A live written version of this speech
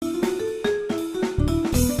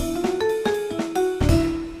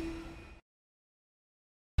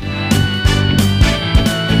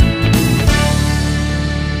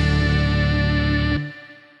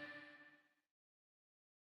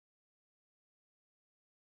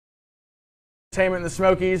Entertainment in the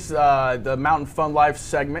Smokies, the Mountain Fun Life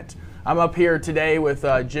segment. I'm up here today with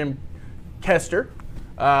Jim Kester.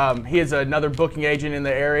 He is another booking agent in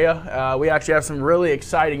the area. We actually have some really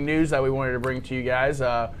exciting news that we wanted to bring to you guys.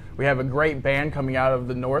 We have a great band coming out of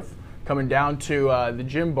the north, coming down to the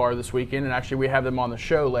Gym Bar this weekend, and actually we have them on the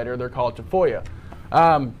show later. They're called Tafoya.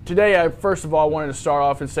 Today, I first of all wanted to start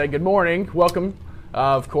off and say good morning, welcome,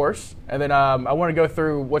 of course, and then I want to go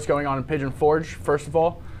through what's going on in Pigeon Forge first of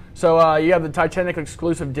all. So you have the Titanic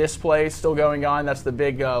exclusive display still going on. That's the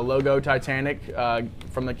big logo Titanic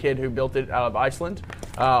from the kid who built it out of Iceland,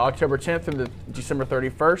 October 10th through December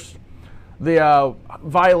 31st. The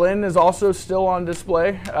violin is also still on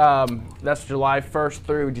display. That's July 1st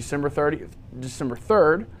through December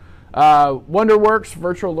 3rd. Wonderworks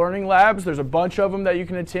Virtual Learning Labs, there's a bunch of them that you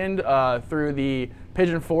can attend through the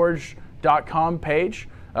pigeonforge.com page,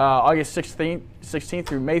 August 16th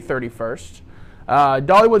through May 31st.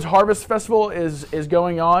 Dollywood's Harvest Festival is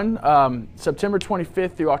going on September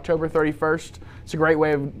 25th through October 31st. It's a great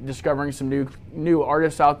way of discovering some new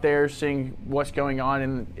artists out there, seeing what's going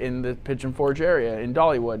on in the Pigeon Forge area in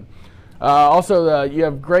Dollywood. Also, you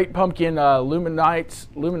have Great Pumpkin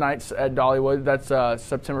Luminites at Dollywood. That's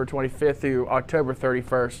September 25th through October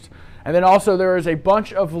 31st. And then also there is a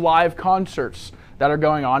bunch of live concerts that are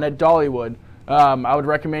going on at Dollywood. I would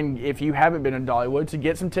recommend, if you haven't been in Dollywood, to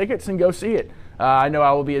get some tickets and go see it. I know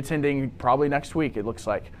I will be attending probably next week, it looks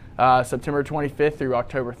like, September 25th through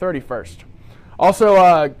October 31st.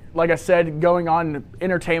 Also, like I said, going on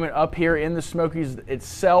entertainment up here in the Smokies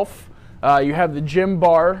itself. You have the Gym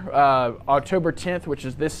Bar, October 10th, which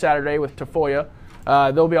is this Saturday with Tafoya.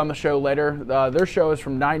 They'll be on the show later. Their show is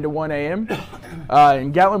from 9 to 1 a.m.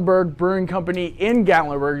 In Gatlinburg Brewing Company in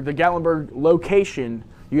Gatlinburg, the Gatlinburg location,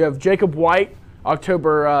 you have Jacob White,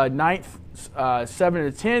 October 9th,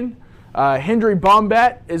 7 to 10. Hendry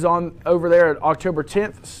Bombat is on over there at October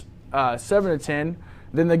 10th, 7 to 10.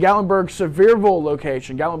 Then the Gatlinburg Sevierville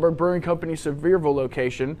location, Gatlinburg Brewing Company Sevierville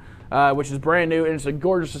location, which is brand new, and it's a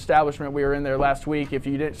gorgeous establishment. We were in there last week. If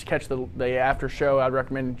you didn't catch the after show, I'd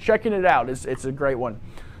recommend checking it out. It's a great one.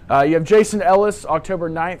 You have Jason Ellis, October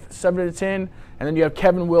 9th, 7 to 10. And then you have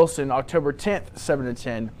Kevin Wilson, October 10th, 7 to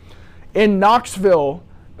 10. In Knoxville,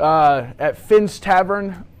 at Finn's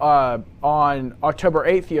Tavern on October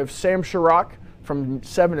 8th, you have Sam Chirac from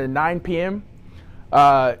 7 to 9 p.m.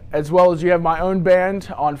 As well as you have my own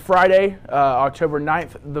band on Friday, October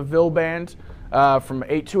 9th, the Ville Band from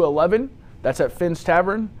 8 to 11. That's at Finn's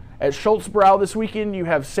Tavern. At Schultzbrow this weekend, you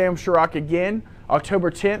have Sam Chirac again, October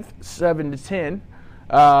 10th, 7 to 10.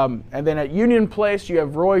 And then at Union Place, you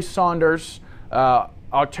have Roy Saunders,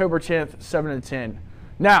 October 10th, 7 to 10.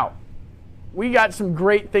 Now, we got some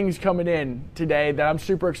great things coming in today that I'm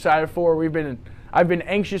super excited for. I've been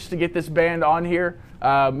anxious to get this band on here.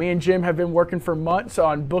 Me and Jim have been working for months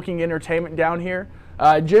on booking entertainment down here.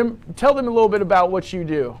 Jim, tell them a little bit about what you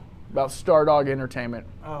do, about Stardog Entertainment.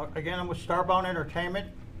 Again, I'm with Starbound Entertainment.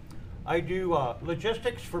 I do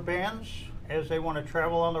logistics for bands as they want to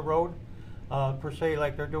travel on the road. Per se,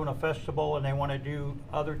 like they're doing a festival and they want to do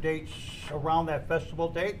other dates around that festival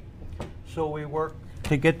date. So we work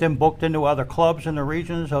to get them booked into other clubs in the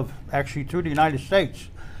regions of actually through the United States.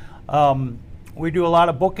 We do a lot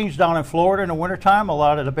of bookings down in Florida in the wintertime. A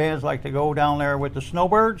lot of the bands like to go down there with the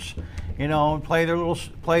Snowbirds, you know, and play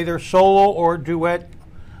their solo or duet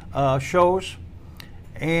shows,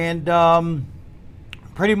 and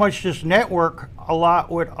pretty much just network a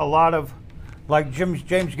lot with a lot of, like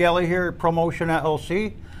James Gelly here at Promotion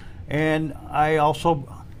LLC, and I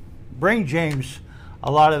also bring James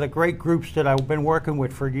a lot of the great groups that I've been working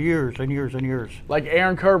with for years and years and years. Like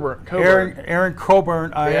Aaron Coburn. Aaron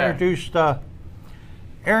Coburn. I introduced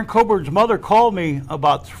Aaron Coburn's mother called me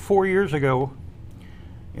about 4 years ago,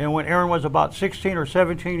 and when Aaron was about 16 or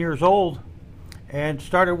 17 years old, and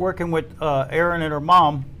started working with Aaron and her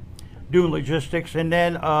mom doing logistics. And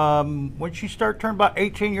then when she turned about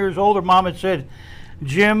 18 years old, her mom had said,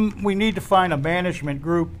 "Jim, we need to find a management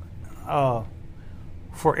group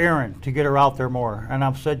for Erin to get her out there more." And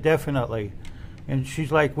I've said, definitely. And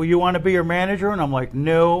she's like, "Well, you want to be your manager?" And I'm like,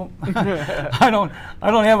 "No, I don't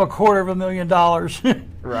have $250,000.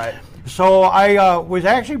 Right. So I was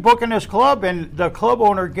actually booking this club, and the club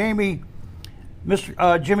owner gave me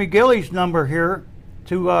Mr. Jimmy Gilly's number here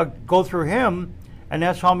to go through him, and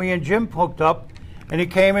that's how me and Jim hooked up. And he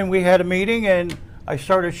came and we had a meeting, and I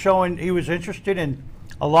started showing he was interested in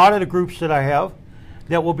a lot of the groups that I have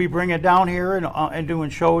that will be bringing down here and doing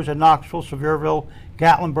shows in Knoxville, Sevierville,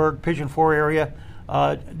 Gatlinburg, Pigeon Forge area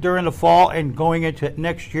during the fall and going into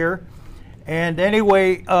next year. And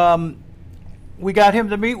anyway, we got him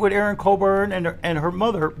to meet with Aaron Coburn and her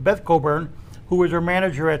mother, Beth Coburn, who was her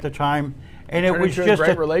manager at the time, and it Turned was into just a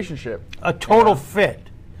great relationship. a total fit.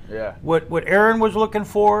 Yeah. What Aaron was looking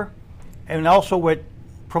for, and also what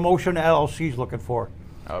Promotion LLC is looking for.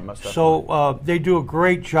 Oh, it must have. So they do a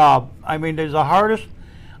great job. I mean, there's the hardest.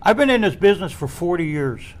 I've been in this business for 40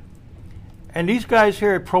 years, and these guys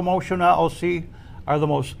here at Promotion LLC are the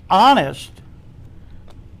most honest,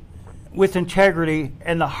 with integrity,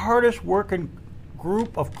 and the hardest working crew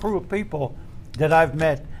of people that I've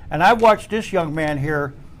met. And I've watched this young man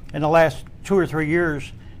here in the last 2 or 3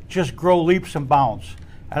 years just grow leaps and bounds.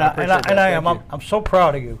 And I'm so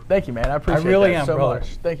proud of you. Thank you, man. I appreciate really that am, so brother. much.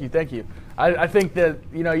 Thank you. I think that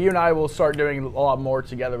you and I will start doing a lot more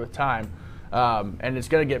together with time, and it's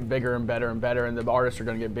going to get bigger and better and better, and the artists are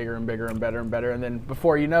going to get bigger and bigger and better and better, and then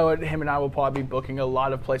before you know it, him and I will probably be booking a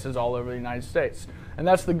lot of places all over the United States, and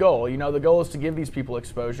that's the goal. The goal is to give these people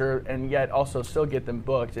exposure and yet also still get them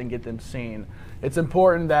booked and get them seen. It's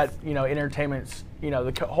important that entertainment's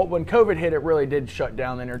when COVID hit, it really did shut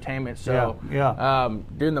down the entertainment. So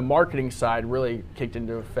doing the marketing side really kicked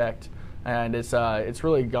into effect, and it's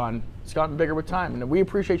gotten bigger with time. And we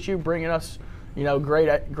appreciate you bringing us great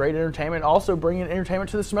entertainment. Also bringing entertainment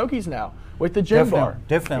to the Smokies now with the gym bar.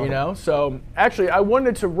 Definitely. So actually, I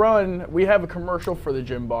wanted to run. We have a commercial for the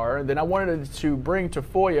gym bar, and then I wanted to bring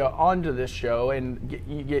Tafoya onto this show and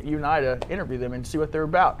get you and I to interview them and see what they're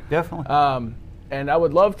about. Definitely. And I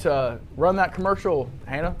would love to run that commercial,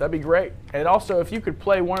 Hannah. That'd be great. And also, if you could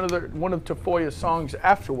play one of Tafoya's songs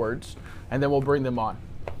afterwards, and then we'll bring them on.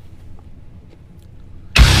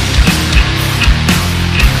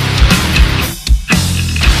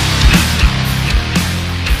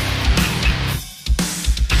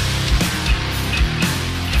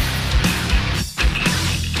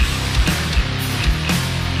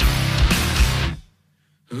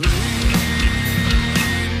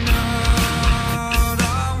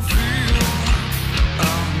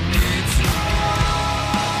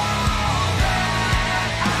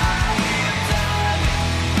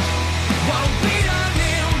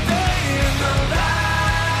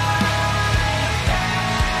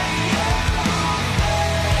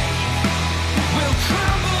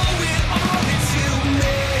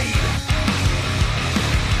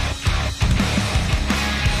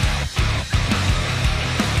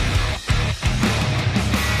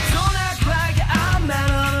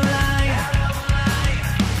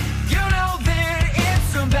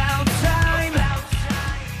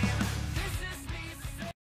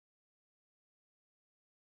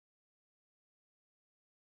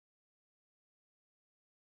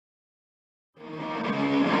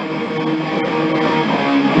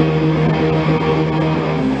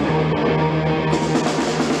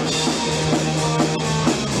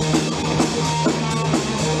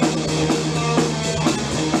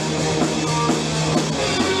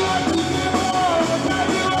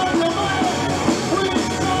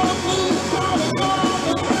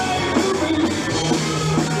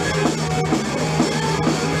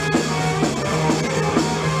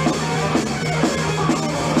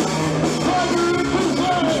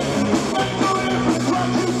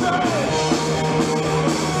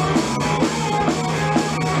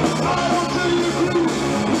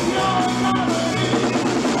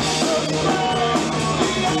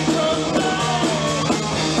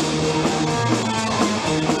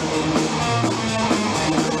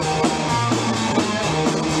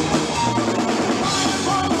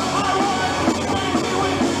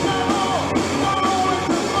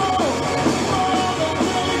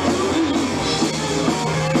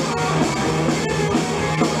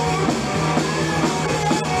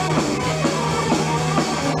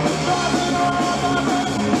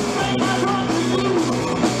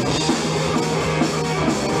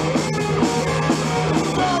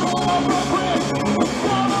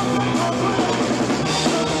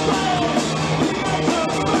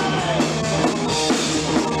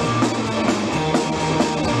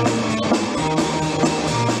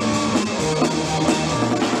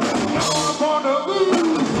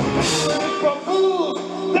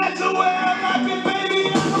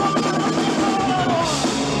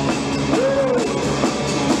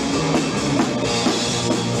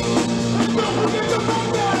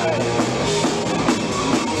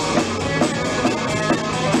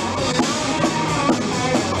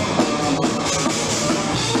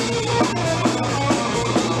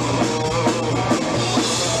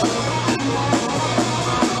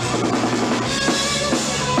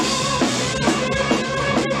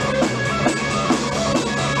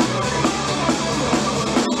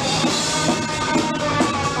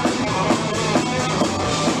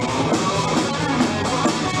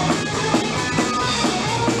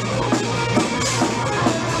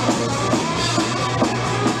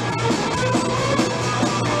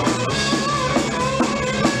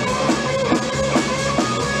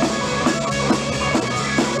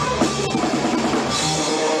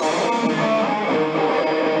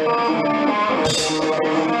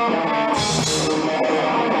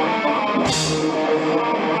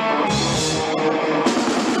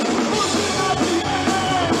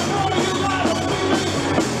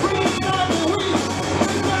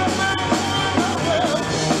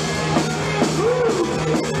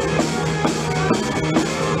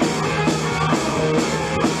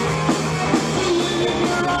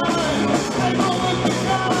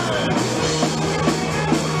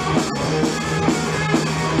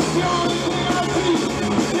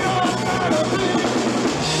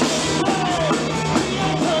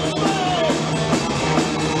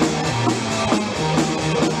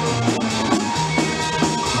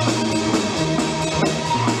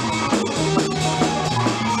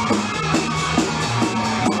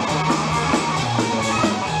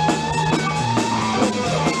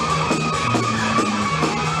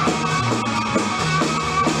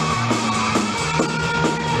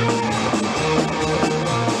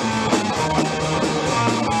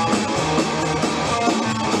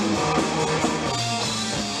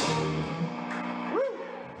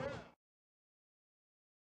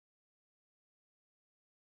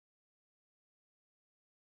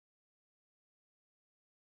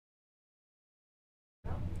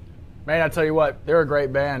 Man, I tell you what, they're a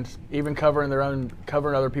great band. Even covering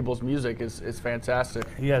other people's music is fantastic.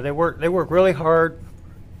 Yeah, they work really hard.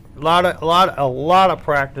 A lot of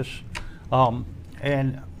practice,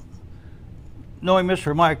 and knowing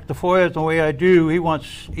Mr. Mike Tafoya the way I do,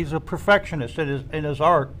 he's a perfectionist in his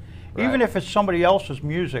art. Right. Even if it's somebody else's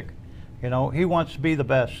music, he wants to be the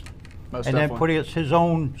best. Most and definitely. then putting his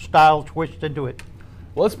own style twist into it.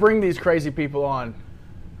 Well, let's bring these crazy people on.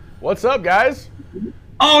 What's up, guys?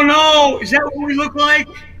 Oh no! Is that what we look like?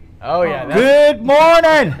 Oh yeah. Good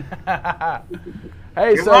morning.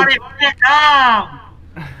 Hey, You're so running Vietnam.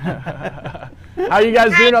 how you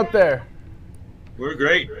guys doing up there? We're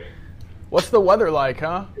great. What's the weather like,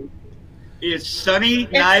 huh? It's sunny,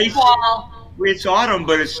 It's nice. fall. It's autumn,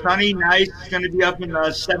 but it's sunny, nice. It's going to be up in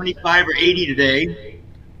 75 or 80 today,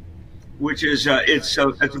 which is it's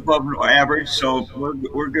above average. So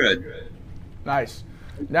we're good. Nice.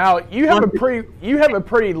 Now you have a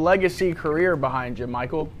pretty legacy career behind you,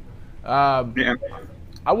 Michael. Yeah.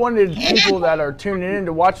 I wanted people that are tuning in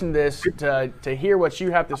to watching this to hear what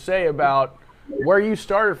you have to say about where you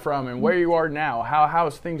started from and where you are now. How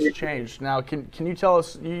has things changed? Now, can you tell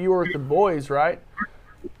us, you were with the Boys, right?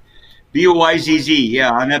 BOYZZ,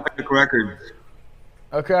 yeah, on Epic Records.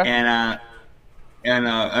 Okay. And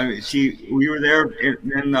I mean, see, we were there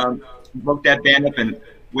and then booked that band up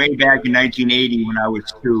way back in 1980 when I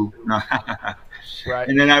was 2. Right.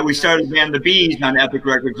 And then we started the band The Bees on Epic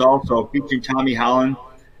Records also, featuring Tommy Holland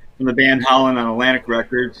from the band Holland on Atlantic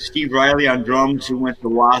Records, Steve Riley on drums, who went to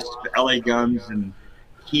Wasp, LA Guns, and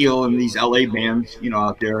Heel, and these LA bands,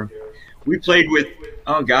 out there. We played with,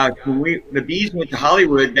 oh God, when the Bees went to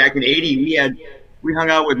Hollywood back in '80, we hung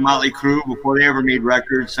out with Motley Crue before they ever made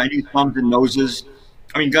records. I knew Guns N' Roses,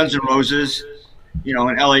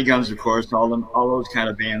 and LA Guns, of course, all those kind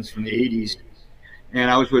of bands from the '80s.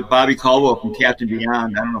 And I was with Bobby Caldwell from Captain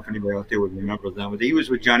Beyond. I don't know if anybody out there would remember them, but he was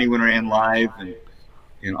with Johnny Winter and Live and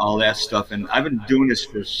all that stuff. And I've been doing this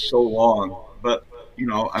for so long, but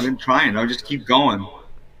I've been trying. I'll just keep going.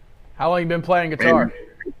 How long you been playing guitar?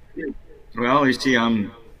 Well, you see,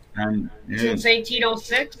 Since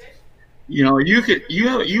 1806?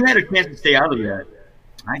 you had a chance to stay out of that.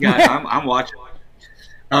 I'm watching.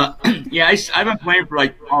 Yeah, I've been playing for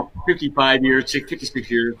like 55 years, 56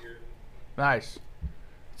 years. Nice.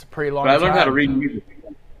 It's a pretty long But I time. learned how to read music.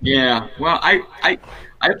 Yeah, well, I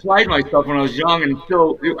applied myself when I was young, and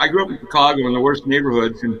I grew up in Chicago in the worst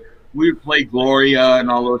neighborhoods, and we would play Gloria and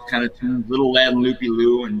all those kind of tunes, Little Lad and Loopy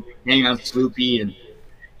Loo, and Hang on Sloopy, and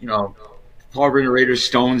Paul Raiders,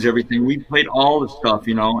 Stones, everything. We played all the stuff,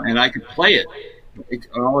 and I could play it.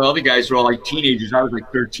 All the other guys were all like teenagers. I was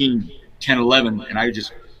like 13, 10, 11,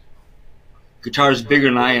 and guitar's bigger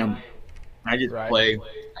than I am. I just Right. play.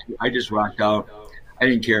 I just rocked out. I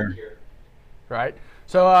didn't care. Right.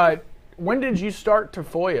 So, when did you start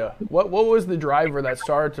Tafoya? What was the driver that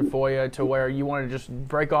started Tafoya to where you wanted to just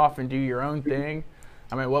break off and do your own thing?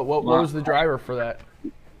 I mean, what was the driver for that?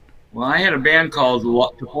 Well, I had a band called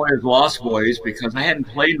Tafoya's Lost Boys because I hadn't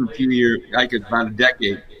played in a few years, like about a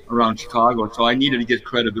decade around Chicago, so I needed to get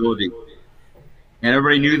credibility. And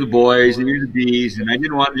everybody knew the Boys, they knew the Bees, and I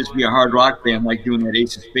didn't want to just be a hard rock band like doing that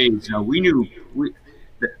Ace of Spades.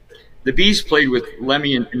 The Bees played with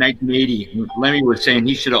Lemmy in 1980. Lemmy was saying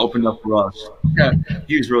he should have opened up for us.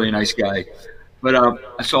 He was a really nice guy. But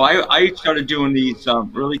so I started doing these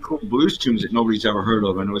really cool blues tunes that nobody's ever heard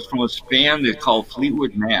of, and it was from a band that's called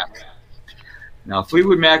Fleetwood Mac. Now,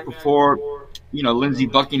 Fleetwood Mac before, Lindsey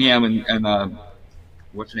Buckingham and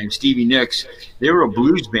what's her name, Stevie Nicks, they were a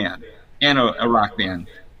blues band and a rock band.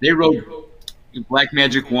 They wrote Black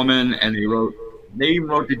Magic Woman, and they even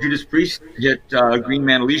wrote the Judas Priest hit Green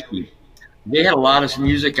Manalishi. They had a lot of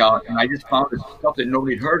music out, and I just found this stuff that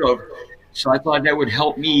nobody had heard of, so I thought that would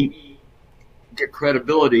help me get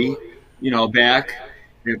credibility, back.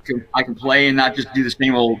 I can play and not just do the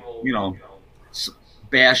same old,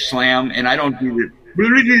 bash slam. And I don't do the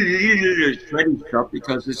shreddy stuff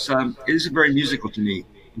because it isn't very musical to me.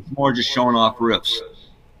 It's more just showing off riffs,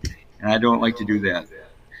 and I don't like to do that.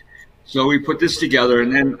 So we put this together,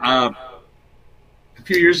 and then a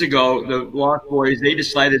few years ago, the Lost Boys, they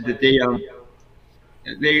decided that they were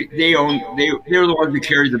the ones who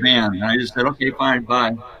carried the band, and I just said, okay, fine,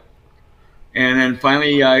 bye. And then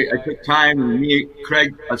finally, I took time, and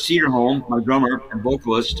Craig Cedarholm, my drummer and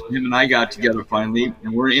vocalist, him and I got together finally,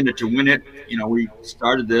 and we're in it to win it. We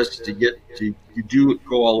started this to get to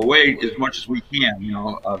go all the way as much as we can,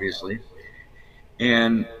 obviously.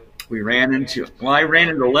 And I ran into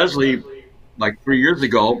Leslie like 3 years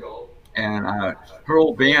ago, and her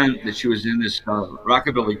old band that she was in, this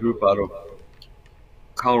rockabilly group out of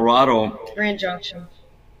Colorado. Grand Junction.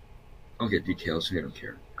 I'll get details. I don't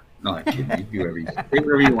care. No, I'm kidding. You do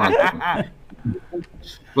whatever you want.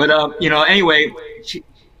 But anyway,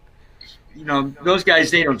 those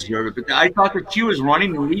guys, they don't deserve it. But I thought that she was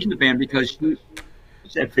running and leading the band because she.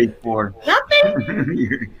 What's that fake for?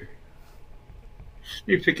 Nothing.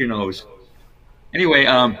 You pick your nose. Anyway,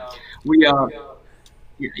 we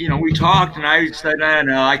we talked, and I said,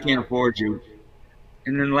 no, I can't afford you.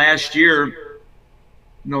 And then last year,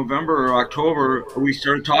 November or October, we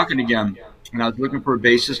started talking again. And I was looking for a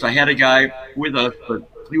bassist. I had a guy with us, but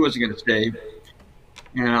he wasn't going to stay.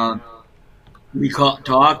 And we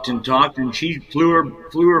talked, and she flew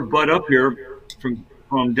her butt up here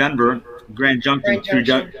from Denver, Grand Junction,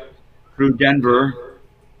 through Denver,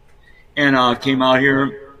 and came out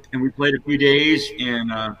here, and we played a few days,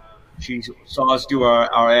 and she saw us do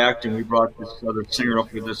our act, and we brought this other singer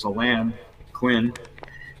up with us, Alan Quinn,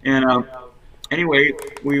 and anyway,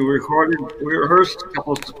 we rehearsed a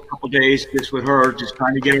couple days just with her, just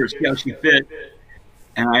trying to get her to see how she fit,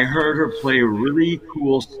 and I heard her play really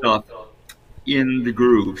cool stuff in the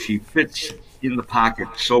groove. She fits in the pocket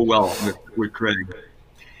so well with Craig.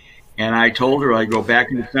 And I told her, I go back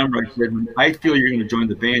in December, I said, I feel you're going to join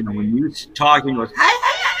the band. And when you talk, it goes,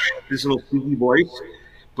 this little squeaky voice,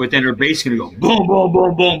 but then her bass is going to go boom, boom,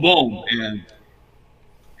 boom, boom, boom. And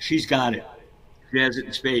she's got it. She has it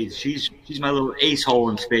in spades. She's my little ace hole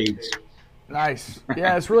in spades. Nice.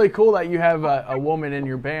 Yeah, it's really cool that you have a woman in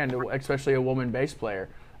your band, especially a woman bass player.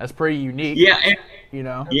 That's pretty unique. Yeah.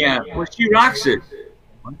 Yeah, well, she rocks it.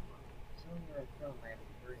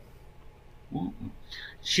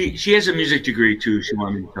 She has a music degree too. She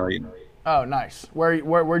wanted me to tell you. Oh, nice.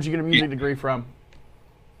 Where'd you get a music degree from?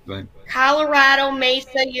 Go ahead. Colorado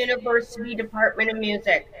Mesa University Department of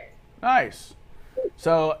Music. Nice.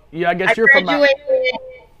 So yeah, I guess I you're from. I graduated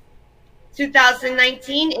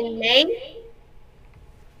 2019 in May,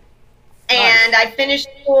 and I finished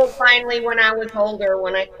school finally when I was older,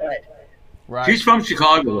 when I could. Right. She's from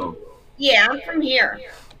Chicago, though. Yeah, I'm from here.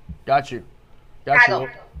 Got you. Chicago.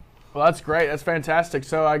 Well, that's great. That's fantastic.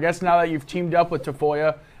 So I guess now that you've teamed up with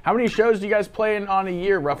Tafoya, how many shows do you guys play on a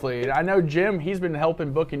year, roughly? I know Jim, he's been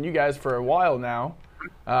helping booking you guys for a while now.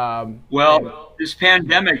 Well, this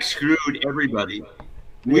pandemic screwed everybody.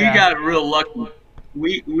 We got real lucky.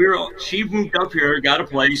 She moved up here, got a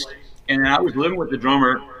place, and I was living with the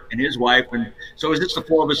drummer and his wife, and so it was just the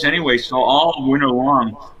four of us anyway. So all winter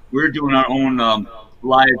long, we were doing our own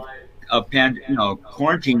live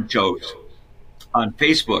quarantine shows on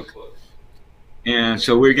Facebook. And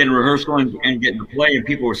so we were getting rehearsal and getting to play, and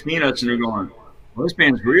people were seeing us, and they're going, well, this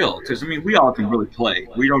band's real. Because, I mean, we all can really play.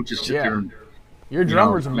 We don't just sit there and... Your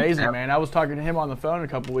drummer's amazing, man. I was talking to him on the phone a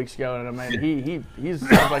couple weeks ago, and I mean, he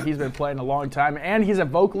sounds like he's been playing a long time. And he's a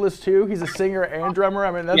vocalist, too. He's a singer and drummer.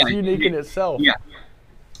 I mean, that's unique in itself.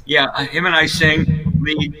 Yeah, him and I sing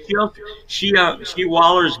lead. She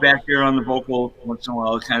wallers back there on the vocal once in a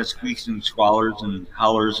while. It kind of squeaks and squallers and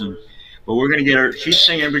hollers, but we're gonna get her. She's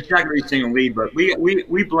singing. We're not gonna be singing lead, but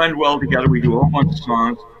we blend well together. We do a whole bunch of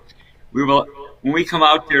songs. When we come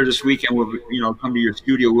out there this weekend, we'll come to your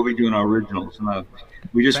studio. We'll be doing our originals. And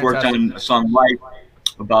we just worked on a song "Life"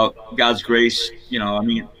 about God's grace. I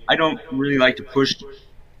mean, I don't really like to push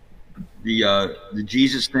the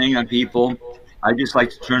Jesus thing on people. I just like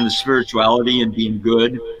to turn the spirituality and being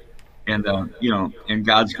good, and and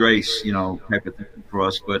God's grace, type of thing for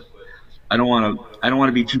us. But I don't want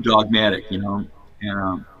to be too dogmatic, and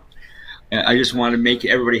I just want to make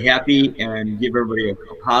everybody happy and give everybody a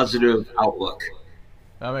positive outlook.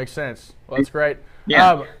 That makes sense. Well, that's great.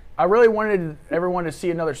 Yeah. I really wanted everyone to see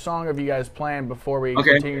another song of you guys playing before we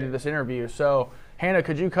continue this interview. So, Hannah,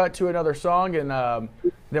 could you cut to another song, and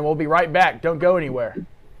then we'll be right back. Don't go anywhere.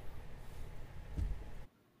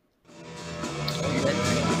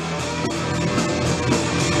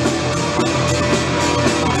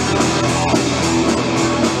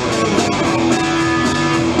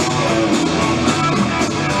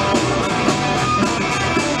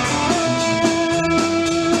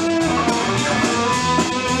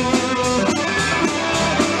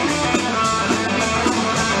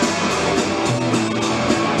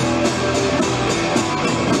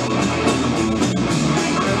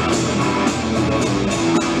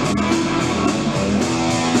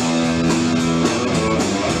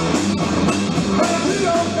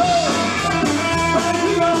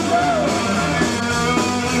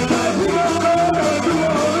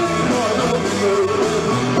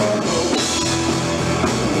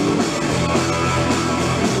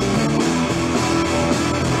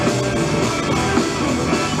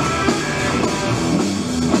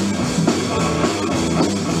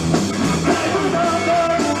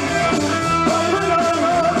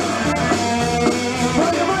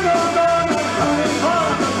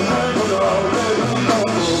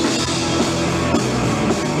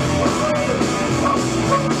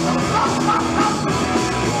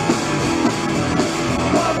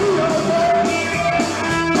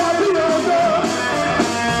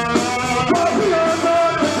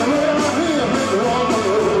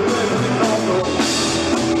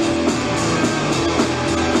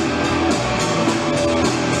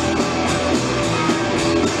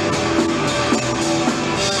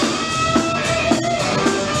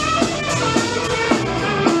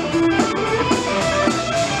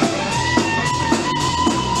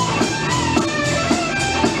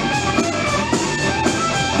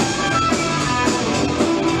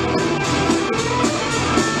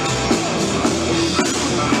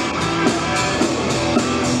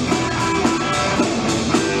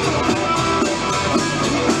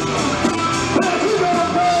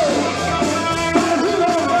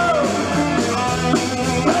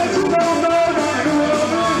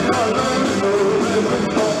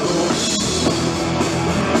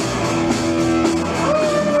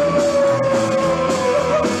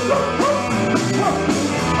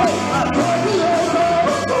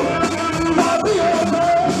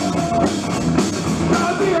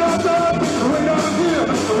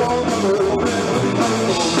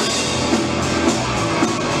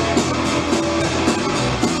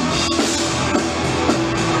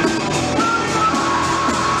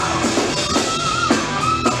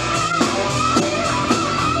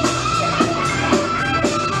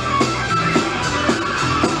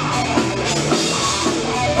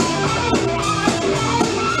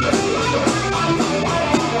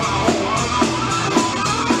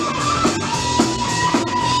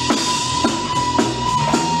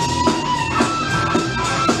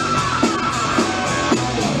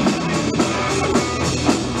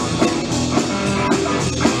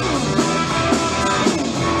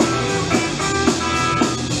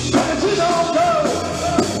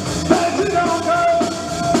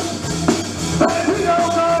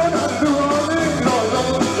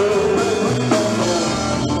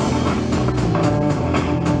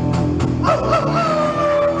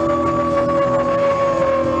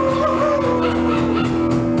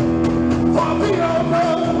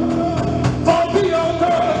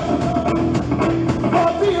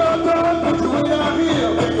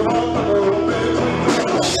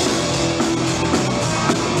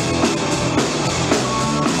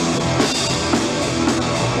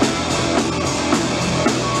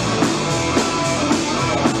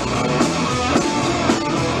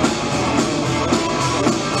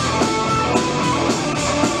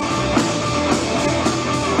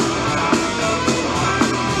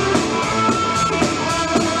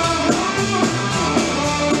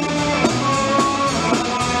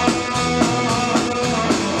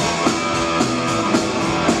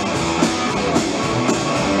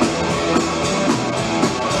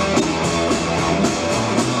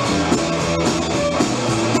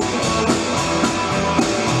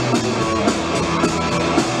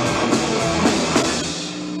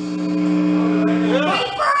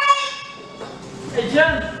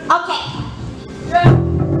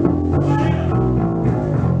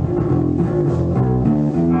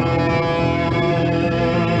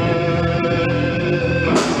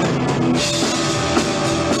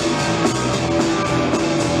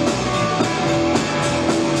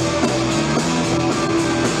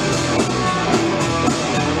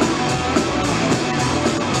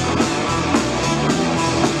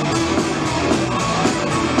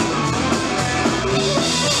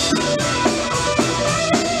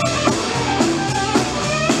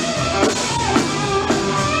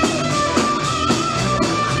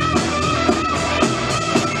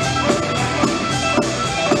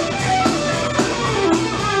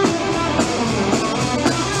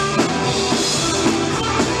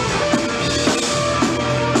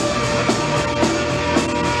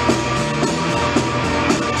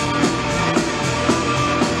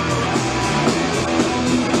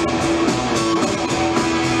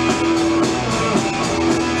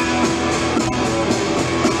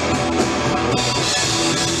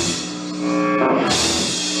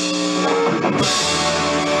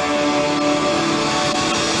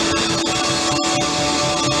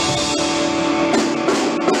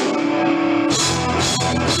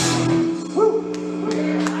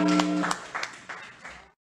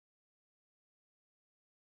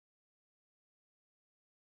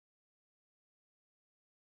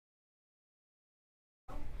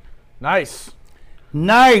 Nice.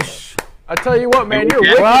 Nice. I tell you what, man, you're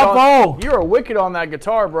Yeah. wicked Bravo. you are wicked on that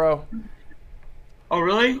guitar, bro. Oh,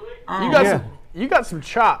 really? Oh, You got some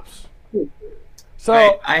chops.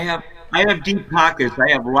 So I have deep pockets. I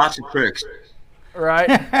have lots of tricks. right.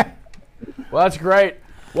 Well, that's great.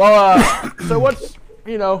 Well, so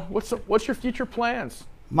what's your future plans?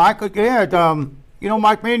 Mike, yeah,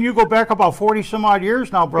 Mike, man, you go back about 40 some odd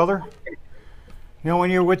years now, brother. When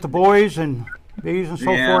you're with the boys and these and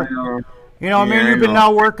so Yeah, forth. I know. I mean, Yeah, you've I been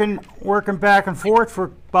know. now working back and forth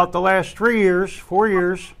for about the last 3 years, 4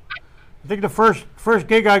 years. I think the first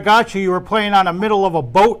gig I got you were playing on the middle of a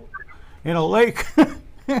boat in a lake,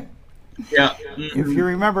 Yeah. if you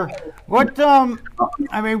remember. What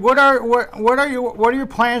I mean, what are your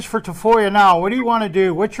plans for Tafoya now? What do you want to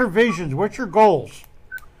do? What's your visions? What's your goals?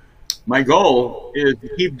 My goal is to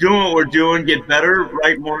keep doing what we're doing, get better,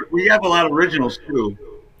 write more. We have a lot of originals too,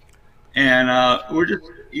 and we're just,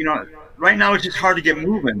 right now it's just hard to get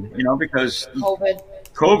moving, because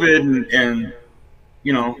COVID and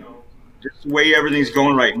just the way everything's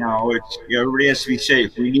going right now. It's everybody has to be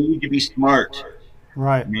safe. We need to be smart.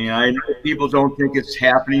 Right. I mean, I know people don't think it's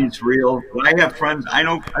happening, it's real. But I have friends, I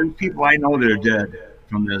know people I know that are dead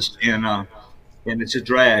from this, and it's a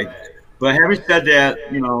drag. But having said that,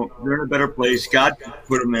 they're in a better place. God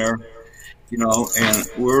put them there, and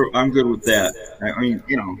I'm good with that. I mean,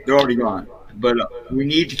 they're already gone. But we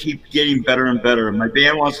need to keep getting better and better. My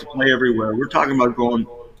band wants to play everywhere. We're talking about going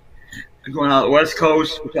out the West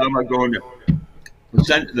Coast. We're talking about going to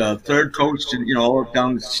the third coast and all up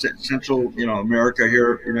down central America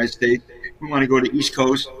here, United States. We want to go to East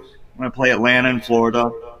Coast. We want to play Atlanta and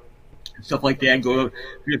Florida, stuff like that.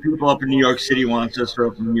 People up in New York City wants us, or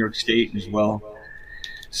up in New York State as well.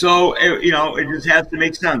 So it just has to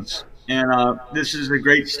make sense. And this is a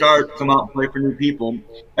great start. Come out and play for new people.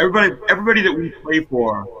 Everybody that we play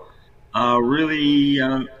for really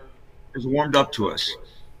has warmed up to us.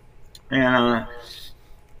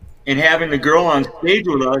 And having the girl on stage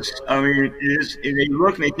with us, I mean, they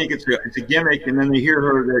look and they think it's a gimmick, and then they hear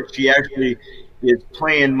her that she actually is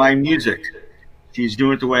playing my music. She's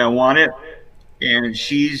doing it the way I want it, and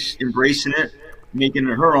she's embracing it, making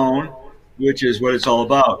it her own, which is what it's all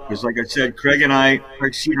about. Because like I said, Craig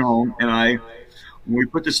Cedarholm and I, when we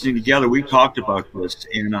put this thing together, we talked about this,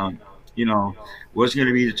 and it wasn't going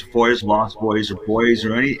to be the Tafoya's Lost Boys or Boys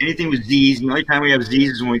or anything with Z's. The only time we have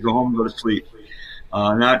Z's is when we go home and go to sleep.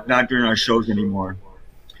 Not during our shows anymore.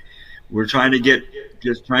 We're trying to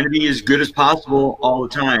be as good as possible all the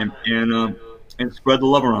time, and spread the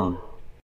love around.